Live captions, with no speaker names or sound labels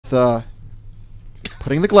with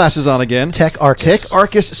putting the glasses on again. TechArcis.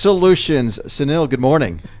 TechArcis Solutions. Sunil, good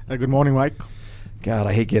morning. Good morning, Mike. God,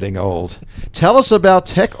 I hate getting old. Tell us about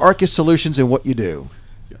TechArcis Solutions and what you do.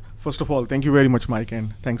 First of all, thank you very much, Mike,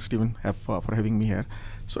 and thanks, Steven, for having me here.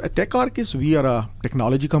 So at TechArcis, we are a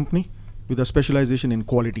technology company with a specialization in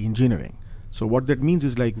quality engineering. So what that means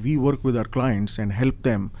is like we work with our clients and help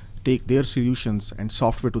them take their solutions and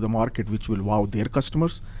software to the market, which will wow their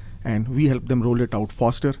customers, and we help them roll it out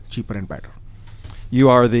faster, cheaper, and better. You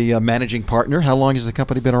are the managing partner. How long has the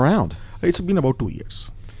company been around? It's been about 2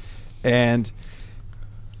 years. And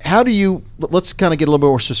how do you, let's kind of get a little bit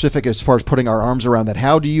more specific as far as putting our arms around that.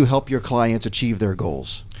 How do you help your clients achieve their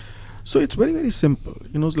goals? So it's very, very simple.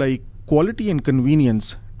 It's like quality and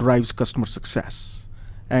convenience drives customer success.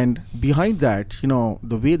 And behind that,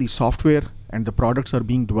 the way the software and the products are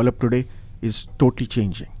being developed today is totally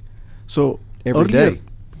changing. So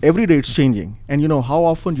Every day it's changing. And how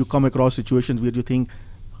often you come across situations where you think,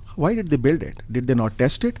 why did they build it? Did they not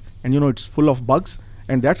test it? And it's full of bugs.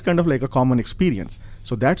 And that's kind of like a common experience.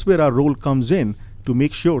 So that's where our role comes in to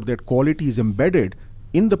make sure that quality is embedded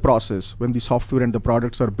in the process when the software and the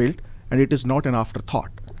products are built, and it is not an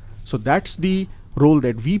afterthought. So that's the role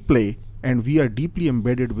that we play, and we are deeply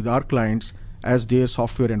embedded with our clients as their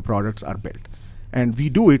software and products are built. And we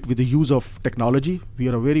do it with the use of technology. We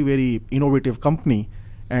are a very, very innovative company.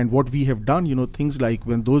 And what we have done, things like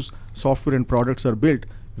when those software and products are built,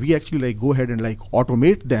 we actually go ahead and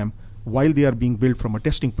automate them while they are being built from a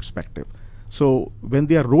testing perspective. So when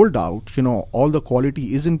they are rolled out, all the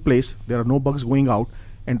quality is in place. There are no bugs going out.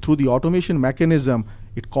 And through the automation mechanism,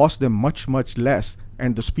 it costs them much, much less,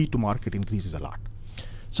 and the speed to market increases a lot.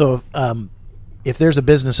 So if there's a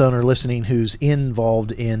business owner listening who's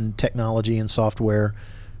involved in technology and software,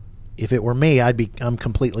 if it were me, I'm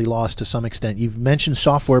completely lost to some extent. You've mentioned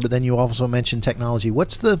software, but then you also mentioned technology.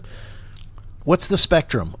 What's the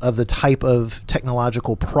spectrum of the type of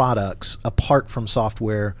technological products apart from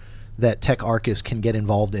software that TechArcis can get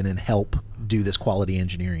involved in and help do this quality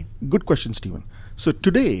engineering? Good question, Steven. So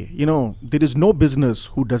today, there is no business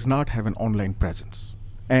who does not have an online presence.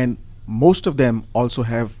 And most of them also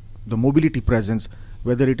have the mobility presence,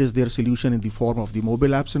 whether it is their solution in the form of the mobile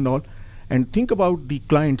apps and all. And think about the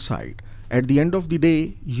client side. At the end of the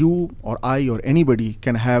day, you or I or anybody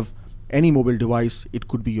can have any mobile device. It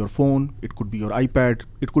could be your phone, it could be your iPad,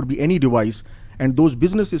 it could be any device. And those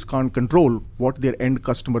businesses can't control what their end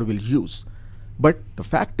customer will use. But the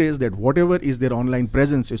fact is that whatever is their online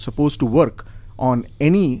presence is supposed to work on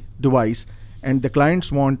any device, and the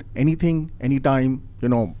clients want anything, anytime,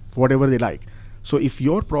 whatever they like. So if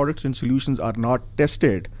your products and solutions are not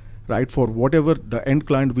tested, right, for whatever the end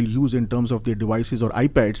client will use in terms of their devices or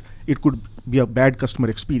iPads, it could be a bad customer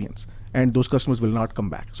experience, and those customers will not come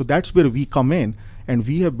back. So that's where we come in, and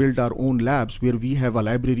we have built our own labs where we have a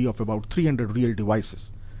library of about 300 real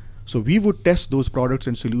devices. So we would test those products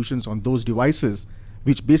and solutions on those devices,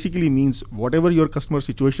 which basically means whatever your customer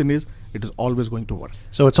situation is, it is always going to work.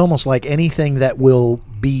 So it's almost like anything that will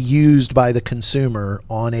be used by the consumer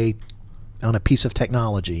on a piece of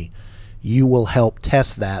technology, you will help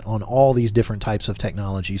test that on all these different types of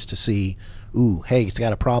technologies to see, ooh, hey, it's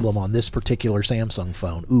got a problem on this particular Samsung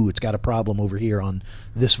phone. Ooh, it's got a problem over here on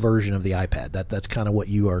this version of the iPad. That's kind of what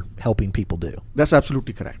you are helping people do. That's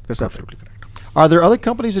absolutely correct. Absolutely correct. Are there other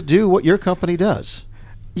companies that do what your company does?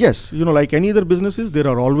 Yes, like any other businesses, there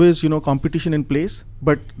are always, competition in place.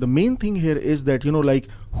 But the main thing here is that,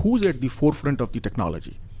 who's at the forefront of the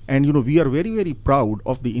technology. And, we are very, very proud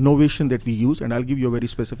of the innovation that we use. And I'll give you a very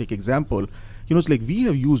specific example. It's like we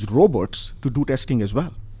have used robots to do testing as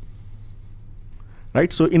well.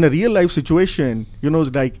 Right? So in a real life situation,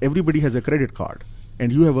 it's like everybody has a credit card.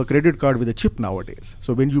 And you have a credit card with a chip nowadays.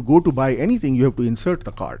 So when you go to buy anything, you have to insert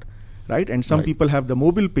the card. Right? And some people have the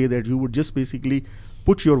mobile pay that you would just basically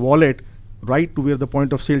put your wallet right to where the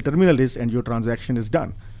point of sale terminal is, and your transaction is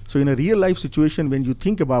done. So in a real life situation, when you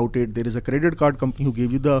think about it, there is a credit card company who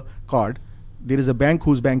gave you the card, there is a bank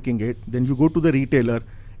who's banking it, then you go to the retailer,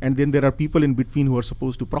 and then there are people in between who are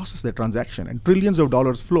supposed to process the transaction, and trillions of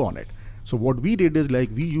dollars flow on it. So what we did is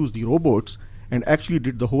we used the robots and actually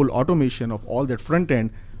did the whole automation of all that front end,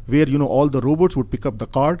 where all the robots would pick up the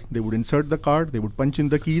card, they would insert the card, they would punch in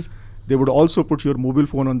the keys, they would also put your mobile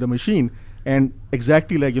phone on the machine, and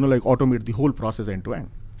exactly automate the whole process end to end.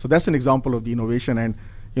 So that's an example of the innovation, and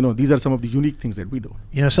these are some of the unique things that we do.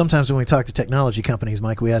 Sometimes when we talk to technology companies,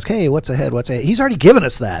 Mike, we ask, hey, what's ahead? He's already given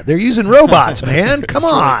us that. They're using robots, man. Come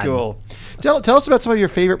on. Cool. Tell us about some of your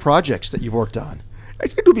favorite projects that you've worked on.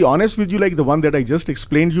 Actually, to be honest with you, like the one that I just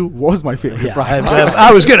explained you was my favorite Yeah, project.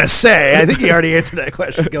 I was going to say, I think you already answered that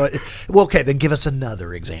question. Go ahead. Well, okay, then give us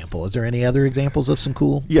another example. Is there any other examples of some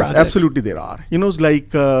cool Yes, projects? absolutely there are. It's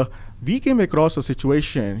like we came across a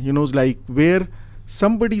situation, it's like where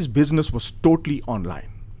somebody's business was totally online,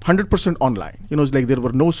 100% online. It's like there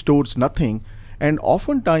were no stores, nothing. And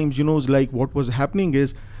oftentimes, it's like what was happening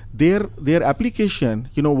is their application,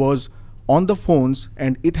 was on the phones,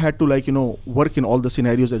 and it had to work in all the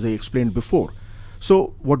scenarios as I explained before.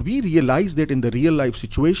 So what we realized that in the real life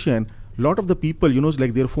situation, a lot of the people, it's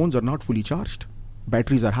like their phones are not fully charged.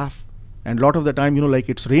 Batteries are half. And a lot of the time, like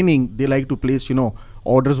it's raining, they like to place,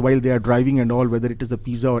 orders while they are driving and all, whether it is a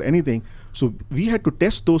pizza or anything. So we had to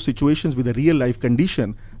test those situations with a real life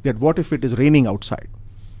condition, that what if it is raining outside?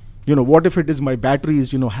 What if it is my battery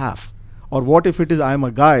is, half? Or what if it is I am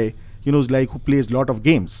a guy, like who plays a lot of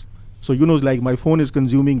games? So, like my phone is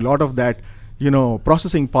consuming a lot of that,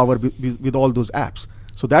 processing power with all those apps.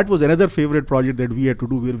 So that was another favorite project that we had to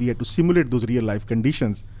do, where we had to simulate those real life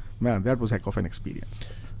conditions. Man, that was heck of an experience.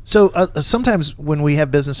 So sometimes when we have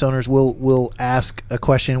business owners, we'll ask a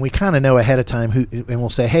question. We kind of know ahead of time and we'll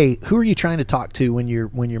say, "Hey, who are you trying to talk to when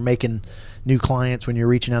you're making new clients, when you're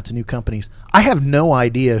reaching out to new companies?" I have no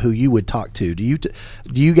idea who you would talk to. Do you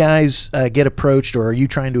guys get approached, or are you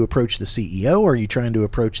trying to approach the CEO? Or are you trying to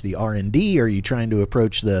approach the R&D? Or are you trying to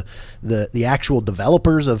approach the actual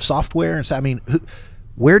developers of software? And so, I mean,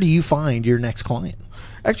 where do you find your next client?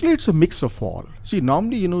 Actually, it's a mix of all. See,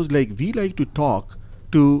 normally, like we like to talk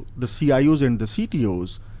to the CIOs and the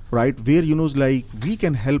CTOs, right? Where, like we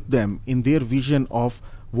can help them in their vision of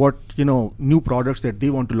what, new products that they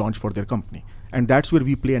want to launch for their company. And that's where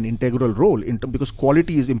we play an integral role because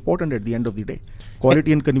quality is important at the end of the day.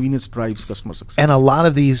 Quality and convenience drives customer success. And a lot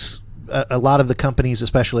of the companies,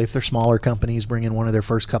 especially if they're smaller companies, bring in one of their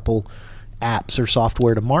first couple apps or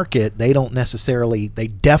software to market. They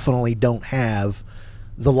definitely don't have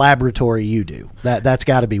the laboratory you do. That's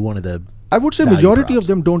got to be one of the I would say majority of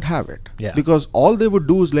them don't have it. Yeah. Because all they would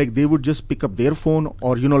do is like they would just pick up their phone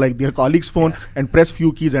or like their colleague's phone and press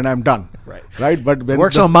few keys and I'm done. Right. But when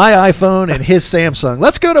works on my iPhone and his Samsung.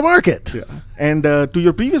 Let's go to market. Yeah. And to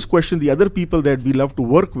your previous question, the other people that we love to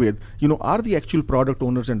work with, are the actual product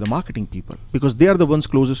owners and the marketing people, because they are the ones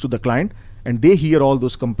closest to the client and they hear all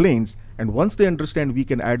those complaints. And once they understand we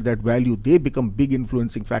can add that value, they become big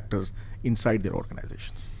influencing factors inside their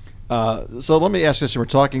organizations. So let me ask this. We're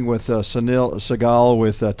talking with Sunil Sehgal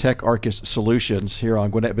with TechArcis Solutions here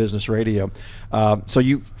on Gwinnett Business Radio. So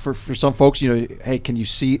you, for some folks, hey, can you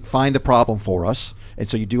find the problem for us? And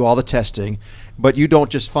so you do all the testing, but you don't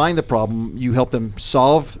just find the problem, you help them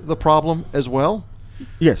solve the problem as well?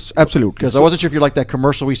 Yes, absolutely. Because I wasn't sure if you're like that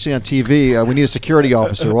commercial we see on TV, we need a security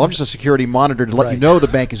officer. Well, I'm just a security monitor to let you know the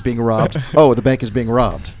bank is being robbed. Oh, the bank is being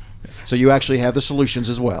robbed. So you actually have the solutions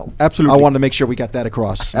as well. Absolutely. I wanted to make sure we got that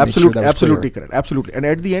across. Absolutely, absolutely correct. Absolutely. And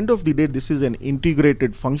at the end of the day, this is an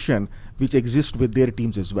integrated function which exists with their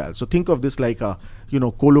teams as well. So think of this like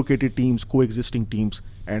co-located teams, coexisting teams,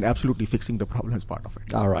 and absolutely fixing the problem as part of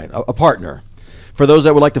it. All right. A partner. For those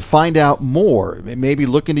that would like to find out more, maybe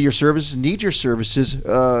look into your services, need your services,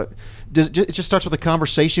 it just starts with a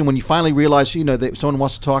conversation. When you finally realize, that someone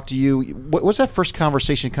wants to talk to you, what's that first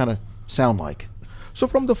conversation kind of sound like? So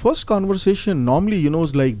from the first conversation, normally,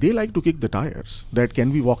 it's like they like to kick the tires. That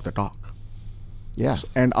can we walk the talk? Yes.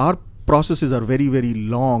 And our processes are very, very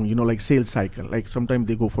long, like sales cycle. Like sometimes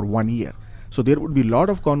they go for 1 year. So there would be a lot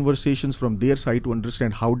of conversations from their side to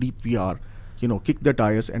understand how deep we are, kick the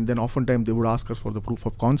tires. And then oftentimes they would ask us for the proof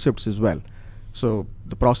of concepts as well. So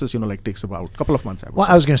the process, takes about a couple of months. I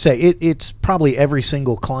was going to say, it's probably every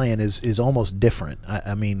single client is almost different.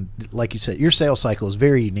 I mean, like you said, your sales cycle is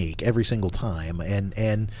very unique every single time.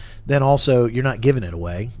 And then also you're not giving it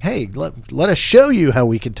away. Hey, let us show you how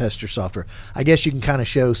we can test your software. I guess you can kind of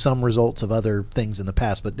show some results of other things in the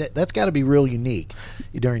past, but that's got to be real unique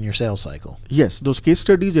during your sales cycle. Yes, those case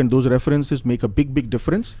studies and those references make a big, big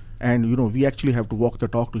difference. And, we actually have to walk the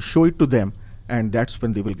talk to show it to them. And that's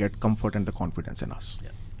when they will get comfort and the confidence in us.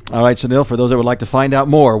 Yeah. All right, Sunil, for those that would like to find out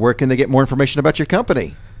more, where can they get more information about your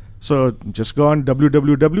company? So just go on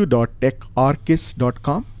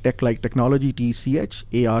www.techarcis.com, tech like technology,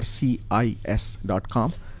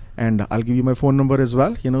 TechArcis.com. And I'll give you my phone number as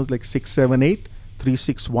well. It's like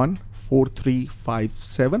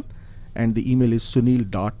 678-361-4357. And the email is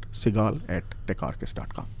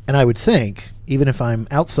sunil.sehgal@techarcis.com. And I would think, even if I'm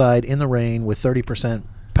outside in the rain with 30%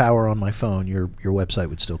 power on my phone, your website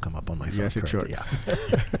would still come up on my phone. Yes, it should. Yeah.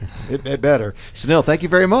 It better. Sunil, thank you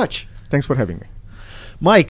very much. Thanks for having me. Mike,